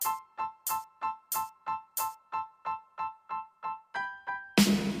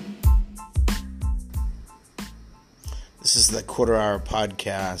This is the Quarter Hour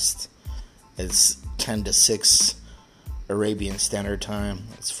Podcast. It's 10 to 6 Arabian Standard Time.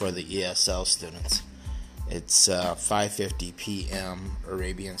 It's for the ESL students. It's 5:50 p.m.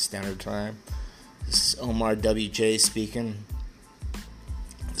 Arabian Standard Time. This is Omar WJ speaking.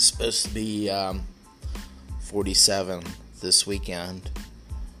 It's supposed to be 47 this weekend.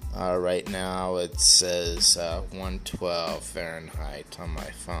 Right now it says 112 Fahrenheit on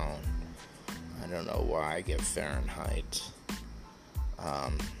my phone. I don't know why I get Fahrenheit.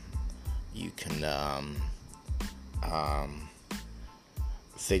 You can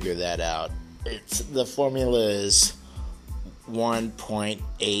figure that out. The formula is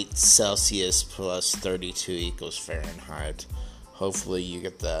 1.8 Celsius plus 32 equals Fahrenheit. Hopefully you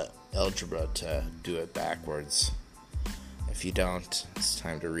get the algebra to do it backwards. If you don't, it's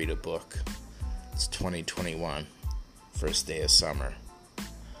time to read a book. It's 2021, first day of summer.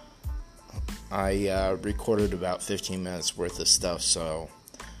 I recorded about 15 minutes worth of stuff, so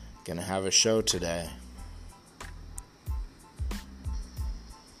gonna have a show today.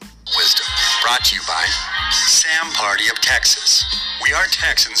 Wisdom, brought to you by Sam Party of Texas. We are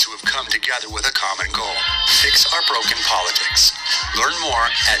Texans who have come together with a common goal: fix our broken politics. Learn more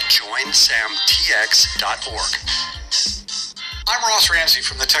at joinsamtx.org. I'm Ross Ramsey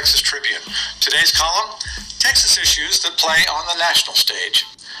from the Texas Tribune. Today's column: Texas issues that play on the national stage.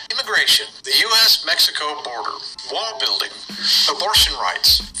 Immigration, the U.S.-Mexico border, wall building, abortion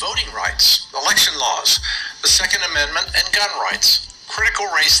rights, voting rights, election laws, the Second Amendment, and gun rights,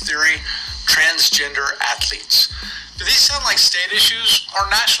 critical race theory, transgender athletes. Do these sound like state issues or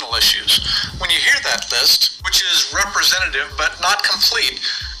national issues? When you hear that list, which is representative but not complete,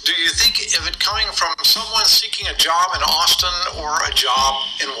 do you think of it coming from someone seeking a job in Austin or a job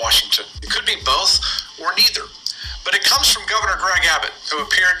in Washington? It could be both or neither. But it comes from Governor Greg Abbott, who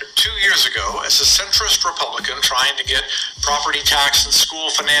appeared 2 years ago as a centrist Republican trying to get property tax and school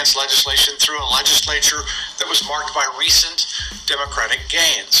finance legislation through a legislature that was marked by recent Democratic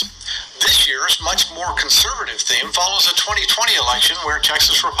gains. This year's much more conservative theme follows a 2020 election where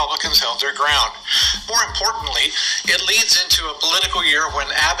Texas Republicans held their ground. More importantly, it leads into a political year when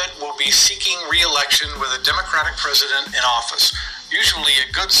Abbott will be seeking re-election with a Democratic president in office. Usually a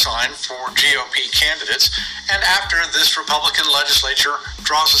good sign for GOP candidates, and after this Republican legislature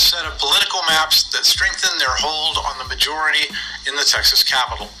draws a set of political maps that strengthen their hold on the majority in the Texas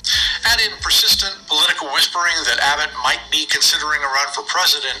Capitol. Add in persistent political whispering that Abbott might be considering a run for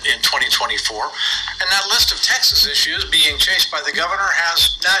president in 2024, and that list of Texas issues being chased by the governor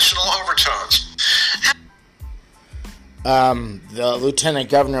has national overtones. The lieutenant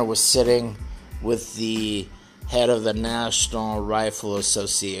governor was sitting with the head of the National Rifle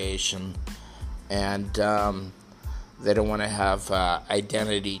Association, and they don't want to have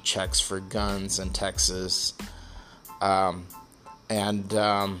identity checks for guns in Texas. In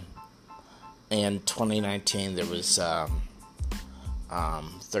 2019, there was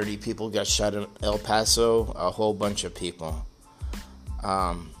 30 people got shot in El Paso, a whole bunch of people.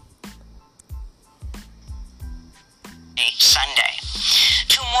 Sunday.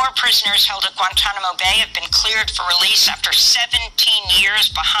 2 more prisoners held at Guantanamo Bay have been cleared for release after 17 years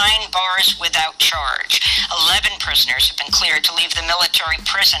behind bars without charge. 11 prisoners have been cleared to leave the military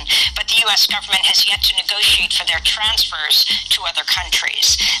prison, but the U.S. government has yet to negotiate for their transfers to other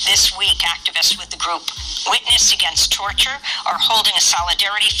countries. This week, activists with the group Witness Against Torture are holding a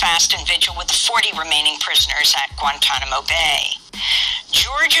solidarity fast and vigil with the 40 remaining prisoners at Guantanamo Bay.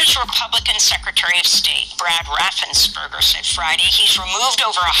 Georgia's Republican Secretary of State, Brad Raffensperger, said Friday he's removed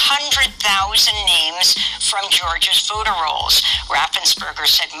over 100,000 names from Georgia's voter rolls. Raffensperger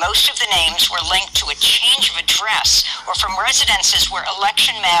said most of the names were linked to a change of address or from residences where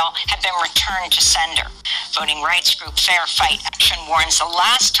election mail had been returned to sender. Voting rights group Fair Fight Action warns the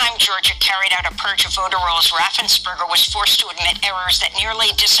last time Georgia carried out a purge of voter rolls, Raffensperger was forced to admit errors that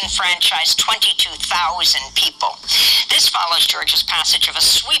nearly disenfranchised 22,000 people. This follows Georgia's passage of a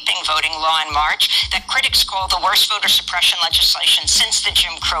sweeping voting law in March that critics call the worst voter suppression legislation since the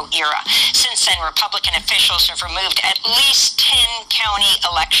Jim Crow era. Since then, Republican officials have removed at least 10 county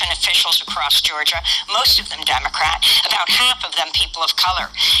election officials across Georgia, most of them Democrat, about half of them people of color.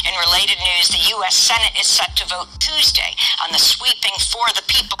 In related news, the U.S. Senate is set to vote Tuesday on the sweeping For the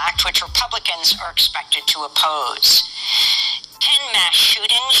People Act, which Republicans are expected to oppose. 10 mass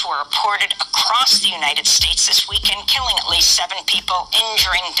shootings were reported across the United States this weekend, killing at least 7 people,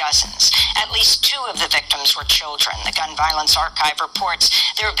 injuring dozens. At least 2 of the victims were children. The Gun Violence Archive reports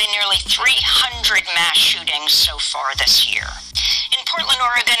there have been nearly 300 mass shootings so far this year. In Portland,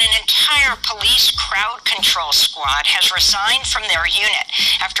 Oregon, an entire police crowd control squad has resigned from their unit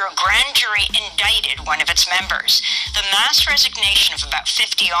after a grand jury indicted one of its members. The mass resignation of about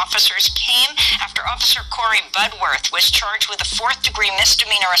 50 officers came after Officer Corey Budworth was charged with a fourth-degree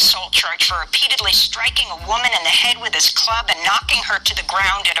misdemeanor assault charge for repeatedly striking a woman in the head with his club and knocking her to the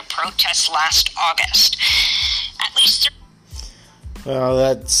ground at a protest last August. At least Well,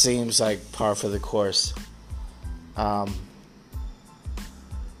 that seems like par for the course.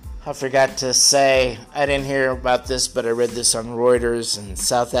 I forgot to say, I didn't hear about this, but I read this on Reuters. In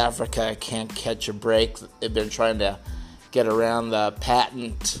South Africa, can't catch a break. They've been trying to get around the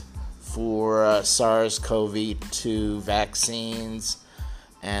patent for SARS-CoV-2 vaccines,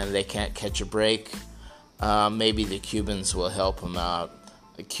 and they can't catch a break. Maybe the Cubans will help them out.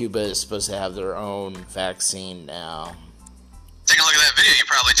 Cuba is supposed to have their own vaccine now. Take a look at that video, you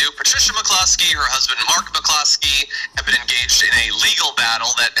probably do. Patricia McCloskey, her husband Mark McCloskey, have been engaged in a legal battle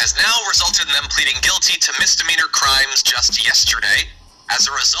that has now resulted in them pleading guilty to misdemeanor crimes just yesterday. As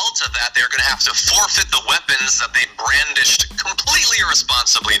a result of that, they're going to have to forfeit the weapons that they brandished completely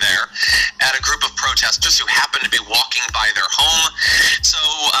irresponsibly there at a group of protesters who happened to be walking by their home. So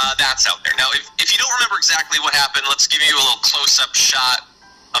that's out there. Now, if you don't remember exactly what happened, let's give you a little close-up shot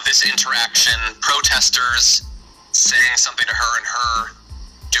of this interaction. Protesters saying something to her and her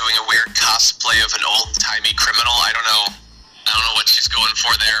doing a weird cosplay of an old-timey criminal. I don't know what she's going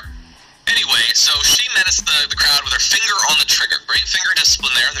for there. Anyway, so she menaced the crowd with her finger on the trigger. Great finger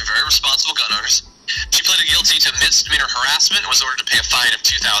discipline there. They're very responsible gun owners. She pleaded guilty to misdemeanor harassment and was ordered to pay a fine of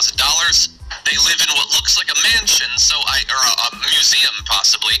 $2,000. They live in what looks like a mansion, or a museum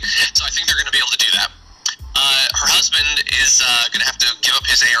possibly, so I think they're going to be able to do that. Her husband is going to have to give up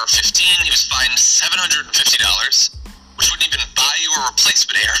his AR-15. He was fined $750, which wouldn't even buy you a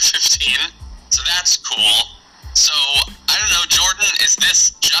replacement AR-15. So that's cool. So, I don't know, Jordan, is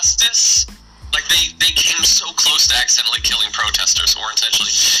this justice? Like, they came so close to accidentally killing protesters, or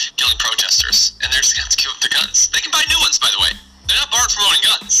intentionally killing protesters, and they're just going to have to give up their guns. They can buy new ones, by the way. They're not barred from owning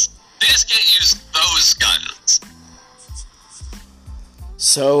guns. They just can't use those guns.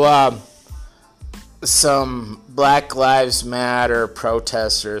 So, some Black Lives Matter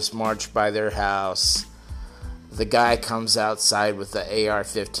protesters march by their house. The guy comes outside with the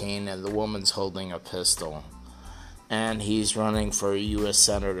AR-15 and the woman's holding a pistol. And he's running for a U.S.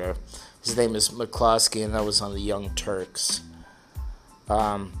 Senator. His name is McCloskey, and that was on the Young Turks.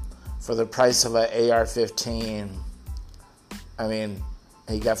 For the price of an AR-15, I mean,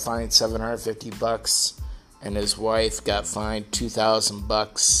 he got fined $750, and his wife got fined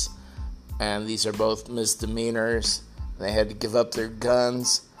 $2,000. And these are both misdemeanors. They had to give up their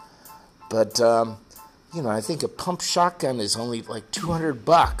guns. But, I think a pump shotgun is only like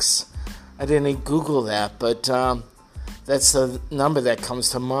 $200. I didn't even Google that, but that's the number that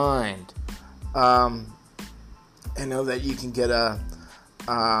comes to mind. I know that you can get a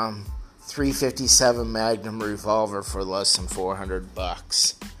 .357 Magnum revolver for less than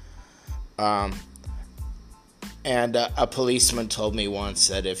 $400. And a policeman told me once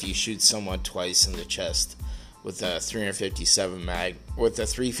that if you shoot someone twice in the chest with a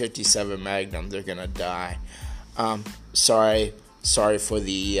 .357 Magnum, they're gonna die. Sorry for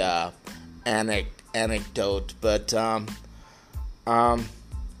the anecdote, but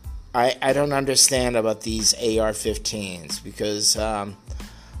I don't understand about these AR-15s because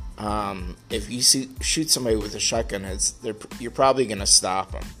if you shoot somebody with a shotgun, you're probably gonna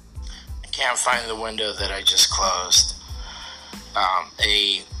stop them. Can't find the window that I just closed.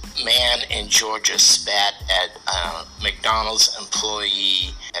 A man in Georgia spat at a McDonald's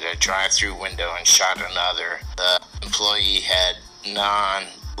employee at a drive-thru window and shot another. The employee had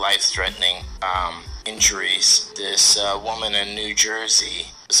non-life-threatening injuries. This woman in New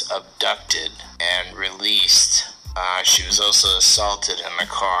Jersey was abducted and released. She was also assaulted in the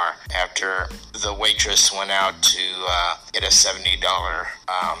car after the waitress went out to get a $70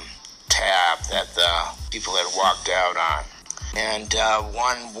 tab that the people had walked out on. And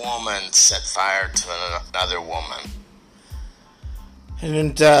one woman set fire to another woman. I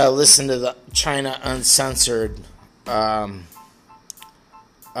didn't listen to the China Uncensored on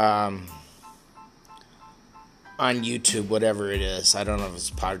YouTube, whatever it is. I don't know if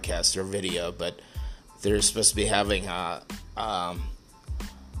it's podcast or video, but they're supposed to be having a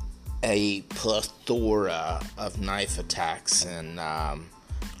plethora of knife attacks in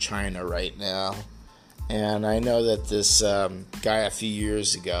China right now. And I know that this guy a few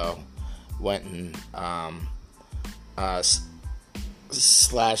years ago went and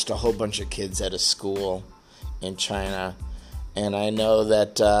slashed a whole bunch of kids at a school in China.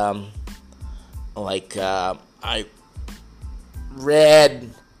 read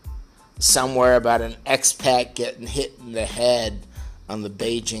somewhere about an expat getting hit in the head on the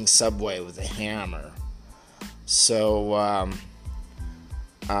Beijing subway with a hammer. So,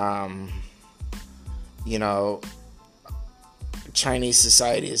 Chinese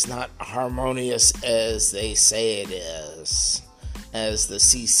society is not harmonious as they say it is, as the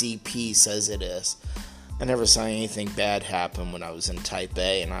CCP says it is. I never saw anything bad happen when I was in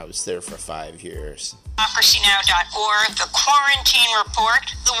Taipei, and I was there for 5 years. DemocracyNow.org, the Quarantine Report,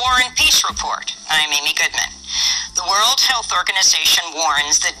 the War and Peace Report. I'm Amy Goodman. The World Health Organization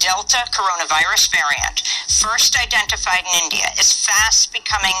warns the Delta coronavirus variant, first identified in India, is fast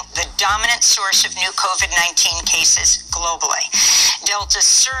becoming the dominant source of new COVID-19 cases globally. Delta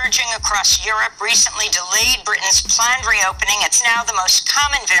surging across Europe recently delayed Britain's planned reopening. It's now the most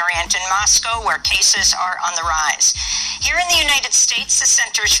common variant in Moscow, where cases are on the rise. Here in the United States, the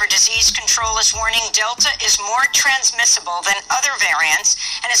Centers for Disease Control is warning Delta is more transmissible than other variants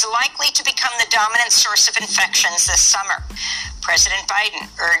and is likely to become the dominant source of infections this summer. President Biden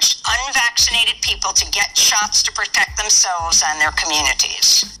urged unvaccinated people to get shots to protect themselves and their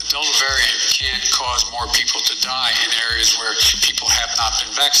communities. The Delta variant can cause more people to die in areas where people have not been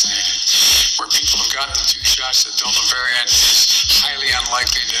vaccinated. Where people have gotten the 2 shots, the Delta variant is highly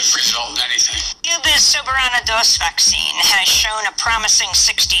unlikely to result in anything. Cuba's Soberana 2 vaccine has shown a promising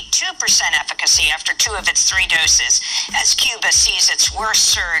 62% efficacy after 2 of its 3 doses, as Cuba sees its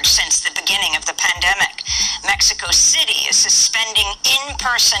worst surge since the beginning of the pandemic. Mexico City is suspending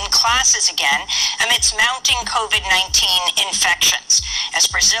in-person classes again amidst mounting COVID-19 infections. As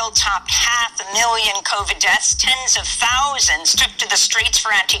Brazil topped 500,000 COVID deaths, tens of thousands took to the streets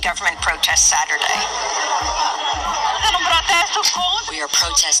for anti-government protests Saturday. We are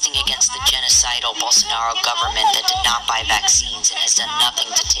protesting against the genocidal Bolsonaro government that did not buy vaccines and has done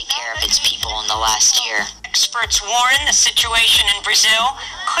nothing to take care of its people in the last year. Experts warn the situation in Brazil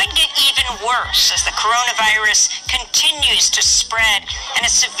could get even worse as the coronavirus continues to spread and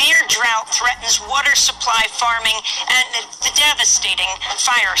a severe drought threatens water supply, farming, and the devastating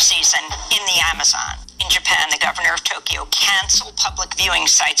fire season in the Amazon. In Japan, the governor of Tokyo canceled public viewing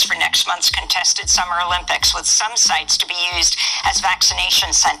sites for next month's contested Summer Olympics, with some sites to be used as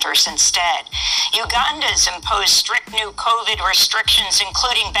vaccination centers instead. Uganda's imposed strict new COVID restrictions,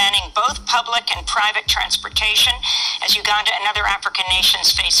 including banning both public and private transportation, as Uganda and other African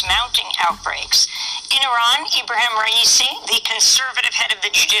nations face mounting outbreaks. In Iran, Ibrahim Raisi, the conservative head of the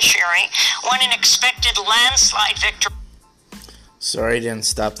judiciary, won an expected landslide victory. Sorry I didn't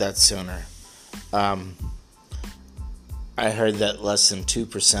stop that sooner. I heard that less than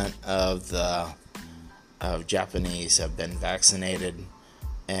 2% of Japanese have been vaccinated,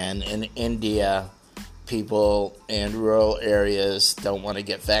 and in India, people in rural areas don't want to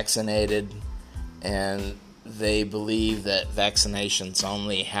get vaccinated, and they believe that vaccinations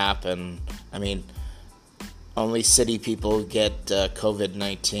only happen. Only city people get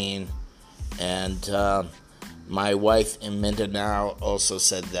COVID-19, and my wife in Mindanao also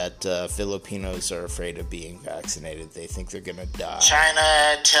said that Filipinos are afraid of being vaccinated. They think they're going to die.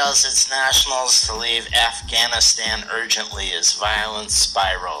 China tells its nationals to leave Afghanistan urgently as violence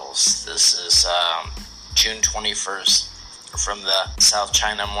spirals. This is June 21st from the South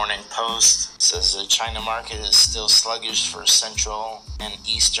China Morning Post. It says the China market is still sluggish for Central and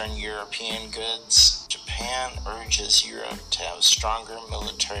Eastern European goods. Japan urges Europe to have stronger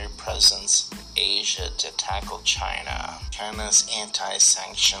military presence in Asia to tackle China. China's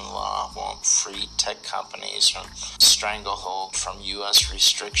anti-sanction law won't free tech companies from stranglehold from U.S.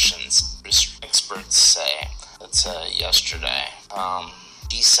 restrictions, experts say. That's yesterday.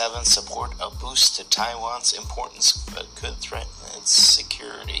 G7 support a boost to Taiwan's importance but could threaten its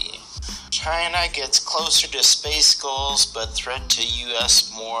security. China gets closer to space goals but threat to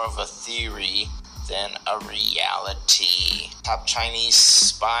U.S. more of a theory than a reality. Top Chinese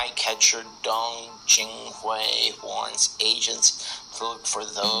spy catcher Dong Jinghui warns agents to look for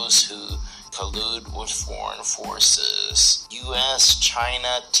those who collude with foreign forces.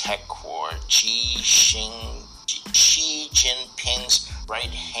 U.S.-China tech war. Xi Jinping's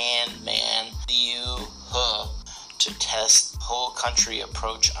right-hand man Liu He to test whole country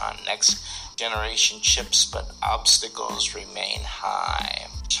approach on next-generation chips, but obstacles remain high.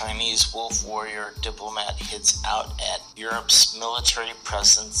 Chinese wolf warrior diplomat hits out at Europe's military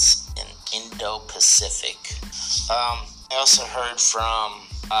presence in Indo-Pacific. I also heard from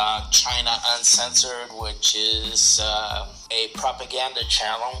China Uncensored, which is a propaganda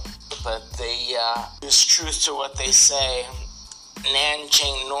channel, but they there's truth to what they say.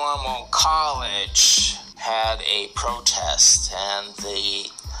 Nanjing Normal College had a protest, and they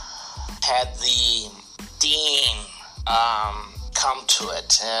had the dean come to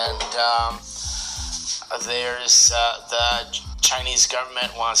it. And there's the Chinese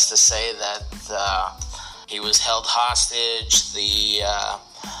government wants to say that he was held hostage. The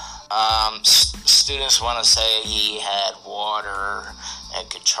students want to say he had water and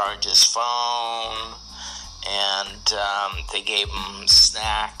could charge his phone, and they gave him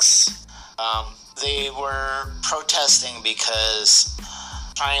snacks. They were protesting because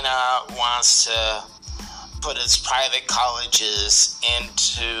China wants to put its private colleges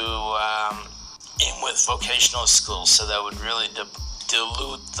into in with vocational schools, so that would really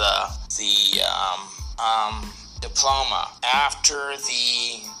dilute the diploma. After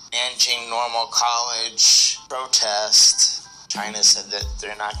the Nanjing Normal College protest, China said that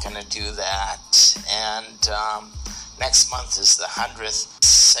they're not going to do that, and next month is the 100th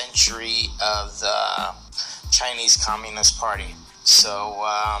century of the Chinese Communist Party. So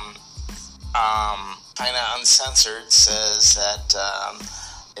China Uncensored says that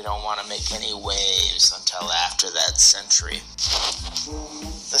they don't want to make any waves until after that century.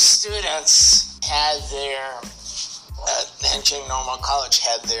 The students had their, Nanjing Normal College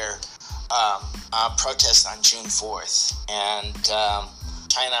had their protest on June 4th, and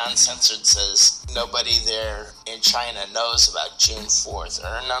China Uncensored says nobody there in China knows about June 4th,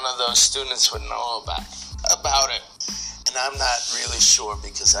 or none of those students would know about it. And I'm not really sure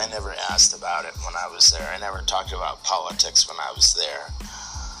because I never asked about it when I was there. I never talked about politics when I was there.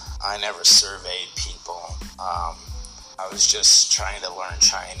 I never surveyed people. I was just trying to learn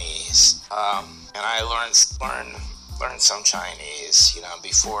Chinese. And I learned some Chinese. You know,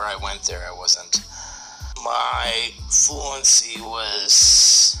 before I went there, my fluency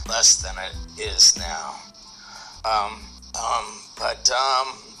was less than it is now.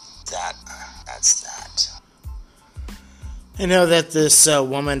 That's that. I know that this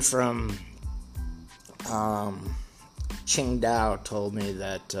woman from Qingdao told me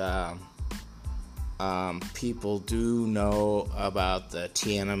that people do know about the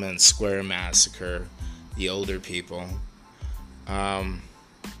Tiananmen Square massacre, the older people. And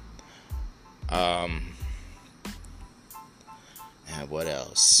what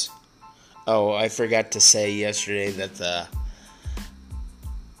else? Oh, I forgot to say yesterday that the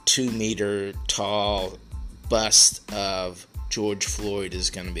 2-meter tall bust of George Floyd is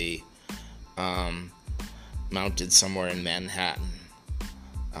going to be mounted somewhere in Manhattan.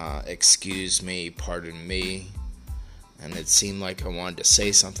 Excuse me, pardon me. And it seemed like I wanted to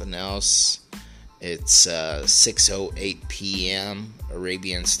say something else. It's 6:08 p.m.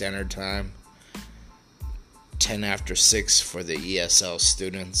 Arabian Standard Time. 10 after 6 for the ESL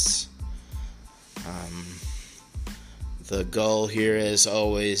students. The goal here, as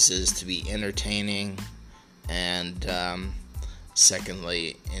always, is to be entertaining and,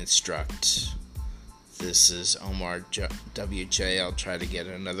 secondly, instruct. This is Omar WJ. I'll try to get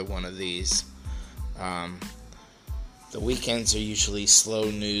another one of these. The weekends are usually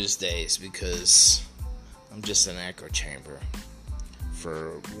slow news days because I'm just an echo chamber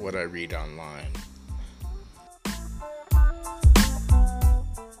for what I read online.